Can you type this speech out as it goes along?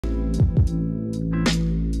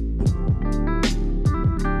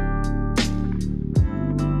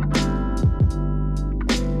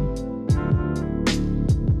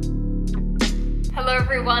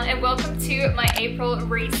into my April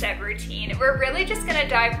reset routine. We're really just gonna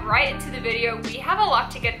dive right into the video. We have a lot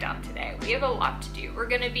to get done today. We have a lot to do. We're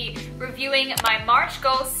gonna be reviewing my March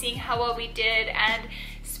goals, seeing how well we did, and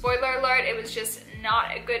spoiler alert, it was just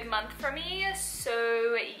not a good month for me.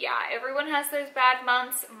 So yeah, everyone has those bad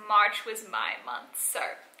months. March was my month, so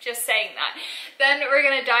just saying that. Then we're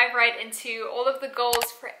gonna dive right into all of the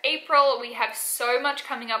goals for April. We have so much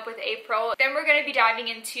coming up with April. Then we're gonna be diving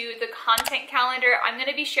into the content calendar. I'm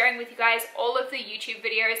gonna be sharing with you guys all of the YouTube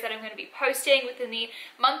videos that I'm gonna be posting within the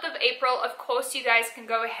month of April. Of course, you guys can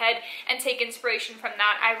go ahead and take inspiration from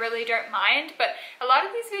that. I really don't mind, but a lot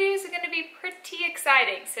of these videos are gonna be pretty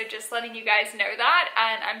exciting. So just letting you guys know that,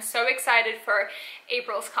 and I'm so excited for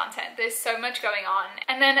April's content. There's so much going on.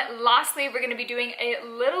 And then lastly, we're gonna be doing a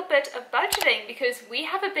little bit of budgeting because we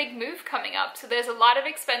have a big move coming up. So there's a lot of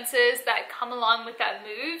expenses that come along with that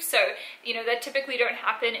move. So, you know, that typically don't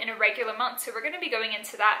happen in a regular month. So we're going to be going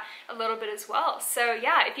into that a little bit as well. So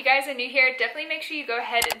yeah, if you guys are new here, definitely make sure you go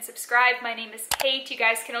ahead and subscribe. My name is Kate. You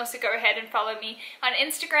guys can also go ahead and follow me on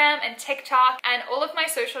Instagram and TikTok, and all of my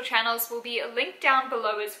social channels will be linked down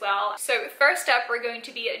below as well. So first up, we're going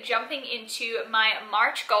to be jumping into my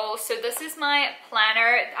March goals. So this is my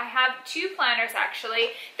planner. I have two planners actually.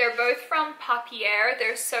 They're both from Papier.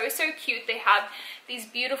 They're so cute. They have these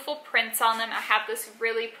beautiful prints on them. I have this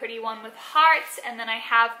really pretty one with hearts, and then I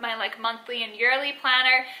have my like monthly and yearly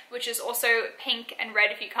planner, which is also pink and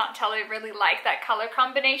red. If you can't tell, I really like that color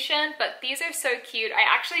combination, but these are so cute. I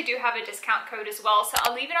actually do have a discount code as well, so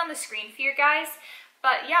I'll leave it on the screen for you guys.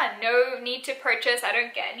 But yeah, no need to purchase. I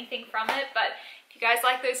don't get anything from it, but you guys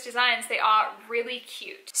like those designs, they are really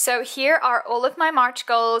cute. So here are all of my March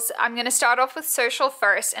goals. I'm gonna start off with social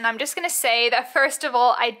first, and I'm just gonna say that first of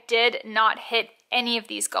all, I did not hit any of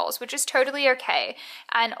these goals, which is totally okay.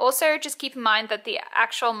 And also just keep in mind that the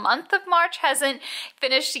actual month of March hasn't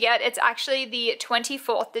finished yet. It's actually the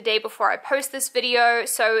 24th, the day before I post this video,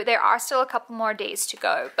 so there are still a couple more days to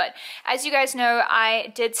go. But as you guys know,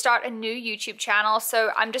 I did start a new YouTube channel,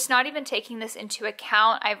 so I'm just not even taking this into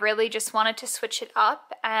account. I really just wanted to switch it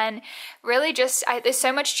up, and really just, there's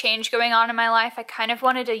so much change going on in my life. I kind of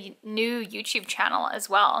wanted a new YouTube channel as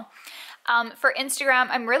well. For Instagram,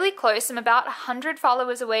 I'm really close. I'm about 100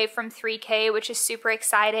 followers away from 3K, which is super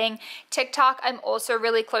exciting. TikTok, I'm also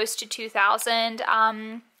really close to 2,000.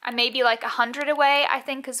 I may be like 100 away, I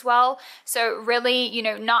think, as well. So really, you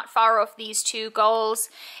know, not far off these two goals.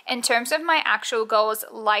 In terms of my actual goals,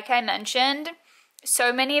 like I mentioned,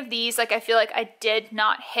 so many of these, like, I feel like I did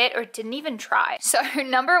not hit or didn't even try. So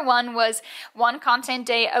number one was one content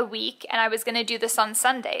day a week, and I was gonna do this on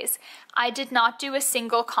Sundays. I did not do a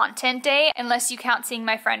single content day, unless you count seeing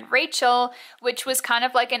my friend Rachel, which was kind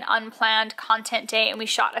of like an unplanned content day, and we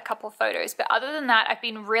shot a couple photos. But other than that, I've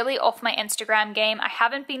been really off my Instagram game. I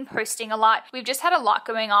haven't been posting a lot. We've just had a lot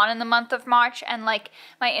going on in the month of March, and like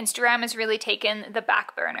my Instagram has really taken the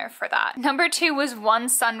back burner for that. Number two was one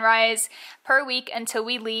sunrise per week until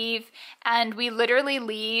we leave, and we literally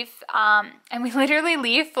leave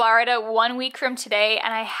Florida 1 week from today,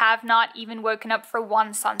 and I have not even woken up for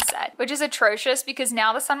one sunset, which is atrocious because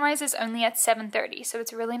now the sunrise is only at 7:30, so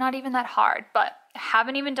it's really not even that hard, but I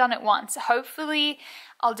haven't even done it once. Hopefully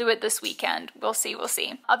I'll do it this weekend. We'll see, we'll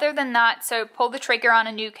see. Other than that, so pull the trigger on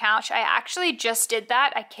a new couch. I actually just did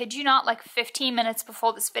that, I kid you not, like 15 minutes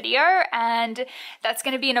before this video, and that's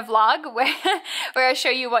gonna be in a vlog where I show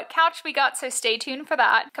you what couch we got, so stay tuned for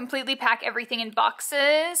that. Completely pack everything in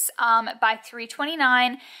boxes by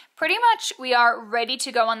 3:29. Pretty much we are ready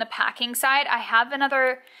to go on the packing side. I have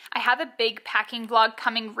a big packing vlog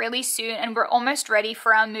coming really soon, and we're almost ready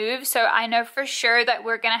for our move, so I know for sure that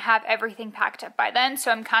we're gonna have everything packed up by then.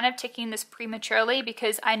 So I'm kind of taking this prematurely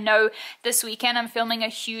because I know this weekend I'm filming a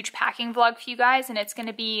huge packing vlog for you guys, and it's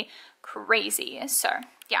gonna be crazy. So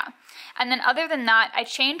yeah. And then other than that, I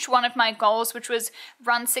changed one of my goals, which was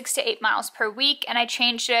run 6 to 8 miles per week, and I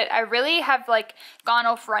changed it. I really have like gone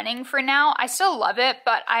off running for now. I still love it,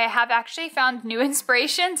 but I have actually found new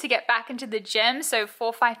inspiration to get back into the gym, so 4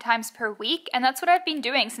 or 5 times per week, and that's what I've been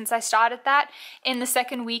doing since I started that in the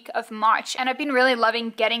second week of March. And I've been really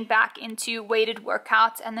loving getting back into weighted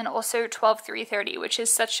workouts, and then also 12-3-30, which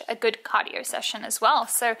is such a good cardio session as well.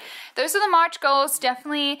 So those are the March goals.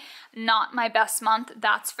 Definitely not my best month,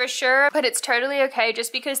 that's for sure, but it's totally okay.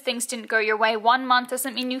 Just because things didn't go your way one month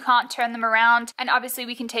doesn't mean you can't turn them around, and obviously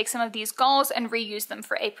we can take some of these goals and reuse them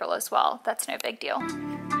for April as well. That's no big deal.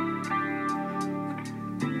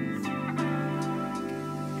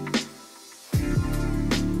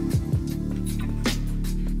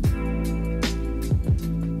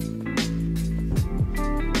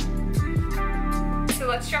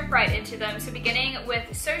 jump right into them. So beginning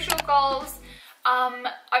with social goals.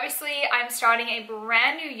 Obviously I'm starting a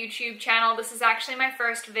brand new YouTube channel. This is actually my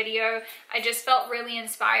first video. I just felt really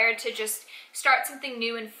inspired to just start something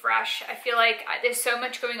new and fresh. I feel like there's so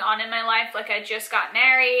much going on in my life. Like, I just got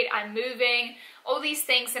married, I'm moving, all these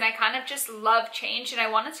things, and I kind of just love change, and I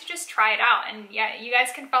wanted to just try it out. And yeah, you guys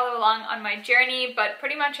can follow along on my journey, but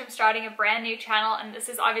pretty much I'm starting a brand new channel, and this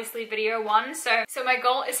is obviously video one. So my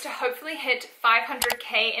goal is to hopefully hit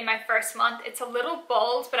 500K in my first month. It's a little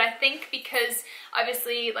bold, but I think because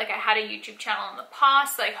obviously, like, I had a YouTube channel in the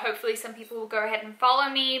past, like, hopefully some people will go ahead and follow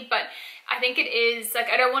me, but I think it is, like,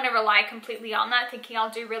 I don't want to rely completely on that, thinking I'll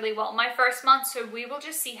do really well my first month, so we will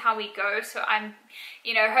just see how we go. So I'm,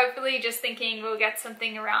 you know, hopefully just thinking we'll get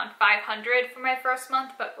something around 500 for my first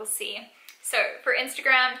month, but we'll see. So for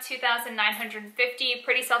Instagram, 2,950,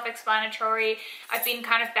 pretty self-explanatory. I've been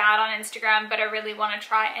kind of bad on Instagram, but I really want to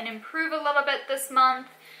try and improve a little bit this month.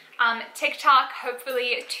 TikTok,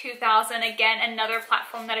 hopefully 2,000, again, another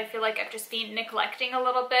platform that I feel like I've just been neglecting a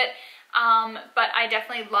little bit. But I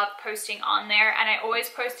definitely love posting on there, and I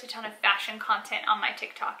always post a ton of fashion content on my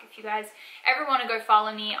TikTok if you guys ever want to go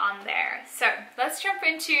follow me on there. So let's jump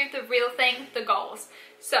into the real thing, the goals.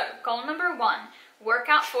 So goal number one, work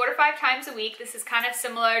out 4 to 5 times a week. This is kind of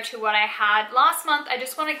similar to what I had last month. I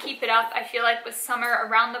just want to keep it up. I feel like with summer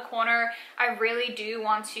around the corner, I really do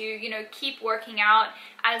want to, you know, keep working out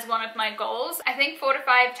as one of my goals. I think 4 to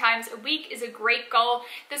 5 times a week is a great goal.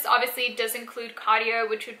 This obviously does include cardio,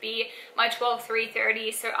 which would be my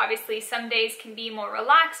 12-3-30. So obviously some days can be more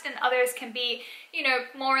relaxed and others can be, you know,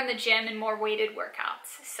 more in the gym and more weighted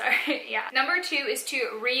workouts. So yeah. Number 2 is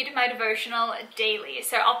to read my devotional daily.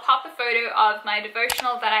 So I'll pop a photo of my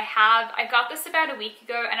devotional that I have. I got this about a week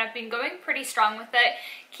ago and I've been going pretty strong with it.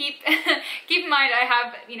 Keep in mind, I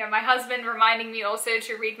have, you know, my husband reminding me also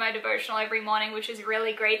to read my devotional every morning, which is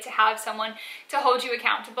really great to have someone to hold you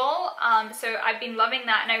accountable. So I've been loving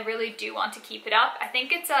that, and I really do want to keep it up. I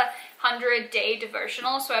think it's a 100-day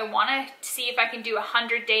devotional, so I want to see if I can do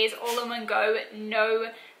 100 days all in one go, no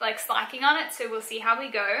like slacking on it, so we'll see how we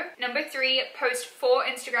go. Number 3, post 4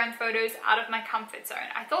 Instagram photos out of my comfort zone.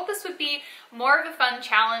 I thought this would be more of a fun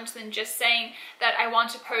challenge than just saying that I want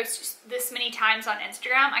to post this many times on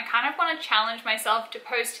Instagram. I kind of want to challenge myself to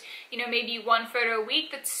post, you know, maybe 1 photo a week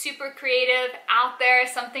that's super creative, out there,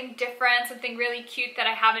 something different, something really cute that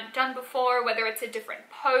I haven't done before, whether it's a different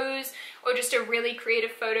pose or just a really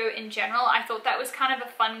creative photo in general. I thought that was kind of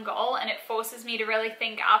a fun goal, and it forces me to really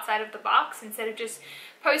think outside of the box instead of just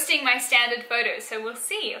posting my standard photos. So we'll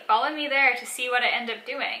see. Follow me there to see what I end up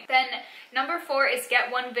doing. Then number 4 is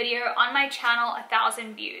get 1 video on my channel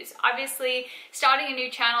 1,000 views. Obviously, starting a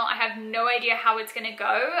new channel, I have no idea how it's gonna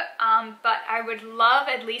go, but I would love,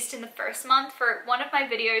 at least in the first month, for one of my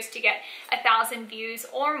videos to get 1,000 views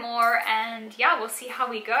or more, and yeah, we'll see how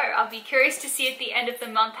we go. I'll be curious to see at the end of the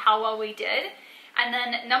month how well we did. And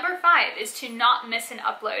then number 5 is to not miss an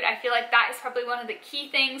upload. I feel like that is probably one of the key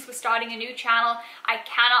things with starting a new channel. I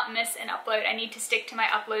cannot miss an upload. I need to stick to my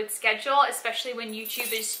upload schedule, especially when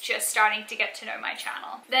YouTube is just starting to get to know my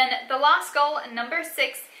channel. Then the last goal, number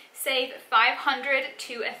 6, save $500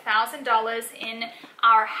 to $1,000 in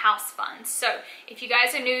our house fund. So if you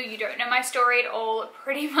guys are new, you don't know my story at all,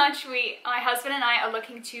 pretty much my husband and I are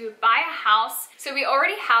looking to buy a house. So we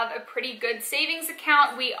already have a pretty good savings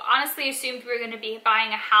account. We honestly assumed we were going to be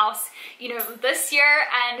buying a house, you know, this year,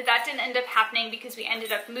 and that didn't end up happening because we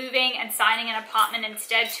ended up moving and signing an apartment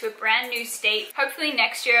instead to a brand new state. Hopefully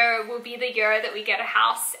next year will be the year that we get a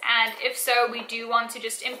house, and if so, we do want to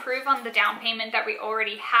just improve on the down payment that we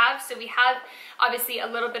already have. So we have obviously a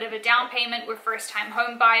little bit of a down payment. We're first-time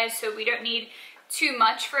home buyers, so we don't need too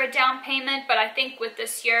much for a down payment, but I think with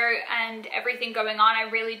this year and everything going on, I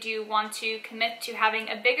really do want to commit to having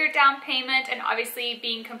a bigger down payment, and obviously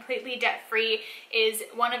being completely debt-free is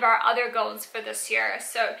one of our other goals for this year.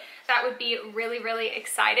 So that would be really, really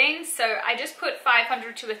exciting. So I just put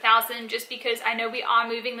 500 to 1,000 just because I know we are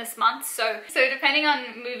moving this month. So depending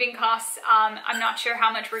on moving costs, I'm not sure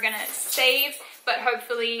how much we're gonna save, but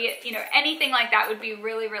hopefully, you know, anything like that would be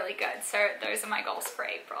really, really good. So those are my goals for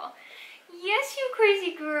April. Yes, you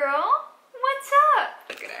crazy girl. What's up?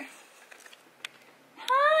 Look at her.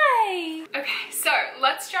 Hi. Okay, so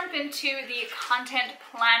let's jump into the content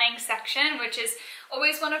planning section, which is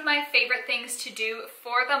always one of my favorite things to do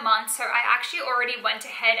for the month. So I actually already went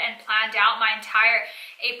ahead and planned out my entire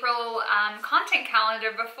April content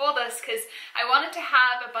calendar before this, because I wanted to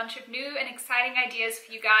have a bunch of new and exciting ideas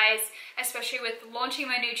for you guys, especially with launching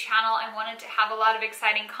my new channel. I wanted to have a lot of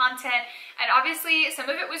exciting content, and obviously some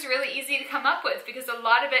of it was really easy to come up with because a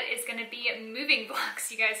lot of it is going to be moving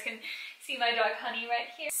blocks. You guys can See my dog Honey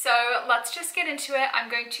right here. So let's just get into it. I'm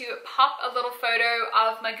going to pop a little photo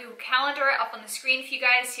of my Google Calendar up on the screen for you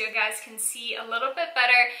guys so you guys can see a little bit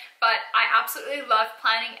better. But I absolutely love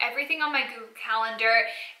planning everything on my Google Calendar.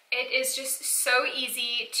 It is just so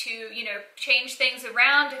easy to, change things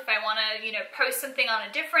around if I want to, post something on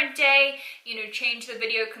a different day, change the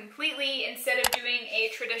video completely instead of doing a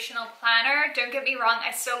traditional planner. Don't get me wrong,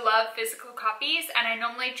 I still love physical copies, and I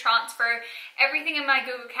normally transfer everything in my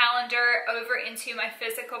Google Calendar over into my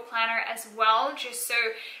physical planner as well, just so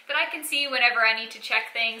that I can see whenever I need to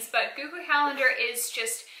check things. But Google Calendar is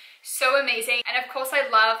just so amazing. And of course I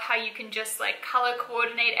love how you can just like color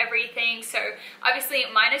coordinate everything. So obviously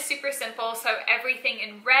mine is super simple, so everything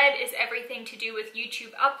in red is everything to do with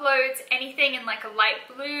YouTube uploads. Anything in like a light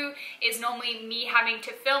blue is normally me having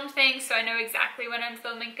to film things, so I know exactly when I'm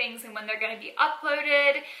filming things and when they're going to be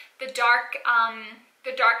uploaded. The dark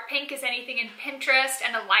pink is anything in Pinterest,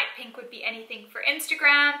 and a light pink would be anything for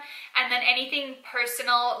Instagram. And then anything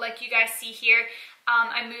personal, like you guys see here,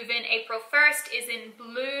 I move in April 1st is in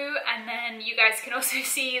blue, and then you guys can also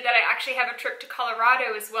see that I actually have a trip to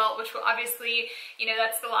Colorado as well, which will obviously,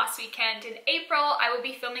 that's the last weekend in April. I will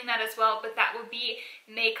be filming that as well, but that will be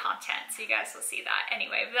May content, so you guys will see that.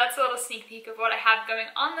 Anyway, but that's a little sneak peek of what I have going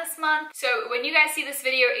on this month. So when you guys see this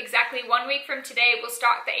video, exactly 1 week from today, we'll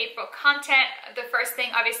start the April content. The first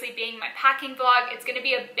thing obviously being my packing vlog. It's going to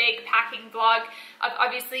be a big packing vlog of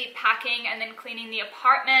obviously packing and then cleaning the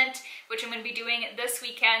apartment, which I'm going to be doing this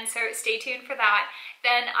weekend, so stay tuned for that.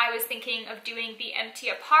 Then I was thinking of doing the empty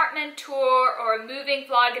apartment tour or a moving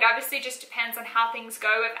vlog. It obviously just depends on how things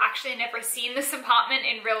go. I've actually never seen this apartment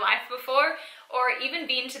in real life before, or even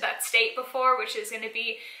been to that state before, which is going to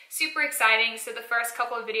be super exciting. So the first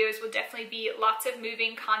couple of videos will definitely be lots of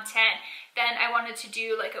moving content. Then I wanted to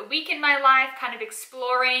do like a week in my life, kind of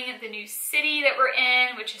exploring the new city that we're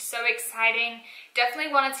in, which is so exciting.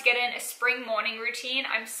 Definitely wanted to get in a spring morning routine.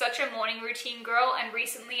 I'm such a morning routine girl, and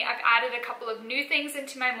recently I've added a couple of new things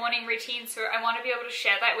into my morning routine, so I want to be able to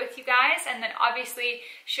share that with you guys, and then obviously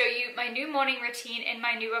show you my new morning routine in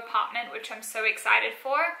my new apartment, which I'm so excited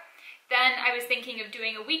for. Then I was thinking of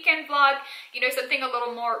doing a weekend vlog, something a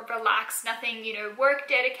little more relaxed, nothing, work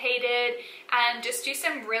dedicated, and just do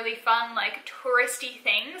some really fun, like touristy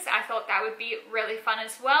things. I thought that would be really fun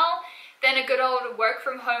as well. Then a good old work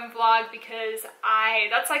from home vlog, because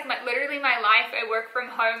that's like literally my life. I work from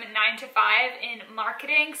home 9 to 5 in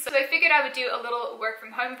marketing. So I figured I would do a little work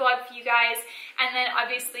from home vlog for you guys. And then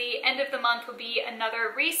obviously end of the month will be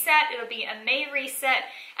another reset. It'll be a May reset.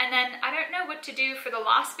 And then I don't know what to do for the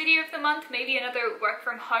last video of the month. Maybe another work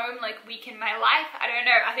from home, like week in my life. I don't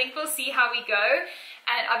know. I think we'll see how we go.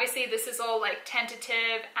 And obviously this is all like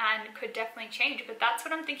tentative and could definitely change, but that's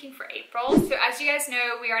what I'm thinking for April. So as you guys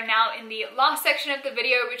know, we are now in the last section of the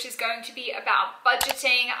video, which is going to be about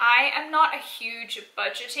budgeting. I am not a huge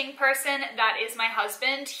budgeting person. That is my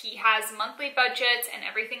husband. He has monthly budgets and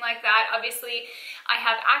everything like that. Obviously I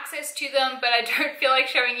have access to them, but I don't feel like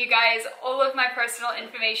showing you guys all of my personal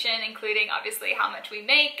information, including obviously how much we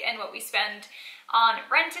make and what we spend on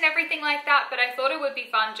rent and everything like that. But I thought it would be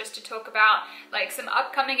fun just to talk about like some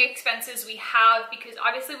upcoming expenses we have, because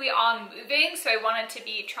obviously we are moving, so I wanted to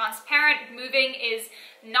be transparent. Moving is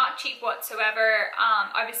not cheap whatsoever.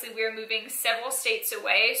 Obviously we're moving several states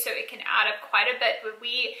away, so it can add up quite a bit, but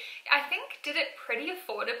I think did it pretty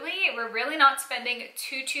affordably. We're really not spending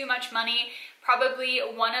too much money. Probably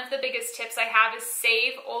one of the biggest tips I have is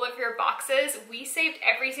save all of your boxes. We saved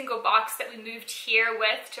every single box that we moved here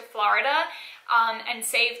with to Florida, and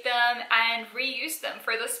saved them and reused them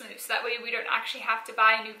for this move, so that way we don't actually have to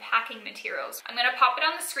buy new packing materials. I'm gonna pop it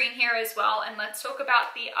on the screen here as well, and let's talk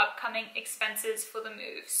about the upcoming expenses for the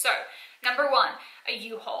move. So number one, a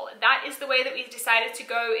U-Haul. That is the way that we've decided to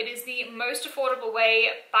go. It is the most affordable way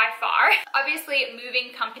by far. Obviously,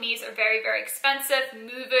 moving companies are very expensive.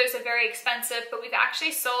 Movers are very expensive, but we've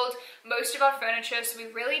actually sold most of our furniture, so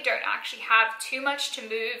we really don't actually have too much to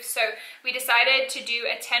move. So we decided to do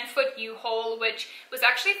a 10-foot U-Haul, which was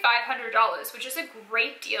actually $500, which is a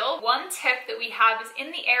great deal. One tip that we have is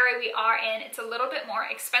in the area we are in, it's a little bit more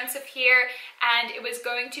expensive here, and it was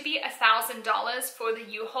going to be $1,000 for the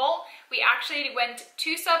U-Haul. We actually went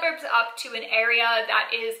 2 suburbs up to an area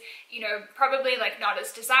that is, probably like not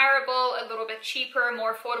as desirable, a little bit cheaper,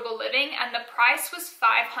 more affordable living, and the price was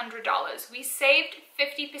 $500. We saved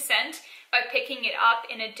 50% by picking it up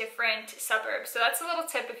in a different suburb. So that's a little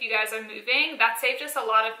tip if you guys are moving. That saved us a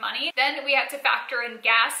lot of money. Then we had to factor in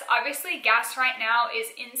gas. Obviously gas right now is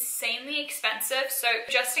insanely expensive, so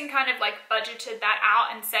Justin kind of like budgeted that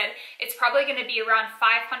out and said it's probably going to be around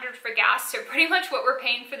 $500 for gas, so pretty much what we're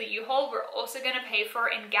paying for the U-Haul haul, we're also going to pay for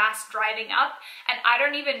in gas driving up. And I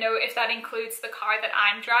don't even know if that includes the car that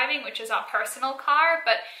I'm driving, which is our personal car,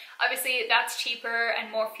 but obviously that's cheaper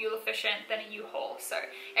and more fuel efficient than a U-Haul, so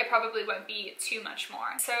it probably won't be too much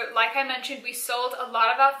more. So like I mentioned, we sold a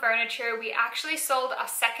lot of our furniture. We actually sold our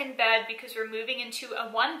second bed because we're moving into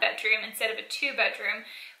a 1-bedroom instead of a 2-bedroom.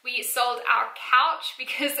 We sold our couch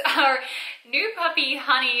because our new puppy,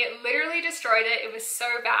 Honey, literally destroyed it. It was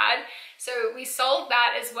so bad. So we sold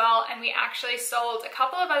that as well, and we actually sold a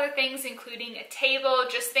couple of other things, including a table,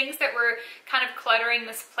 just things that were kind of cluttering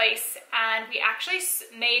this place, and we actually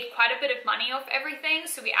made quite a bit of money off everything.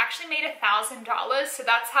 So we actually made $1,000. So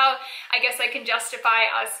that's how I guess I can justify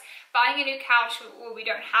us buying a new couch. Well, we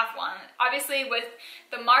don't have one. Obviously, with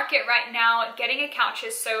the market right now, getting a couch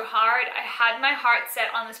is so hard. I had my heart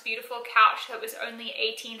set on this beautiful couch that was only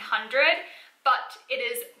 $1,800, but it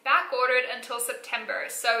is back ordered until September.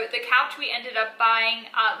 So the couch we ended up buying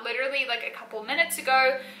literally like a couple minutes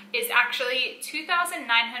ago is actually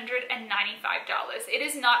 $2,995. It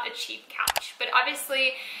is not a cheap couch, but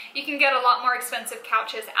obviously you can get a lot more expensive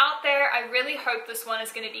couches out there. I really hope this one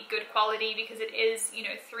is going to be good quality because it is, you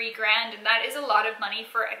know, $3 grand, and that is a lot of money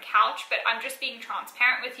for a couch, but I'm just being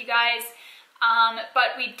transparent with you guys.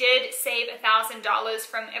 But we did save $1,000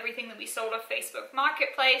 from everything that we sold off Facebook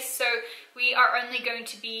Marketplace. So we are only going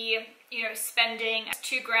to be, you know, spending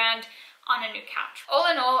 $2 grand on a new couch. All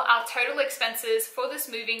in all, our total expenses for this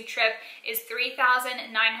moving trip is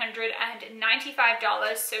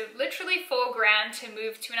 $3,995. So literally $4 grand to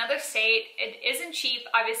move to another state. It isn't cheap.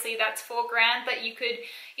 Obviously, that's $4 grand that you could,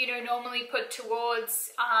 you know, normally put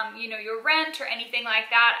towards, you know, your rent or anything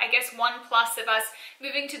like that. I guess one plus of us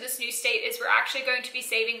moving to this new state is we're actually going to be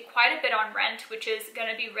saving quite a bit on rent, which is going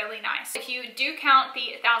to be really nice. If you do count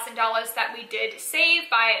the $1,000 that we did save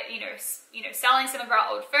by, you know, selling some of our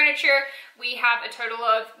old furniture, we have a total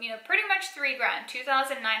of, you know, pretty much $3 grand,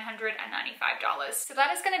 $2,995. So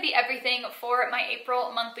that is going to be everything for my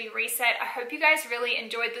April monthly reset. I hope you guys really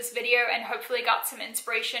enjoyed this video and hopefully got some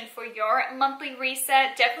inspiration for your monthly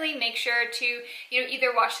reset. Definitely make sure to, you know,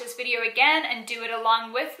 either watch this video again and do it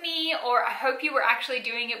along with me, or I hope you were actually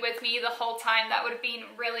doing it with me the whole time. That would have been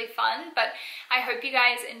really fun. But I hope you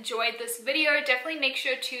guys enjoyed this video. Definitely make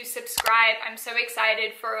sure to subscribe. I'm so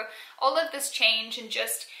excited for all of this change and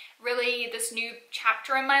just really this new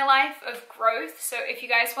chapter in my life of growth. So if you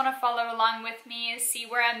guys want to follow along with me, see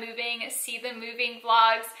where I'm moving, see the moving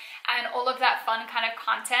vlogs and all of that fun kind of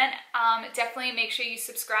content, definitely make sure you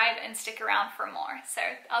subscribe and stick around for more. So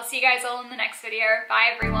I'll see you guys all in the next video.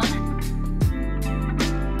 Bye everyone.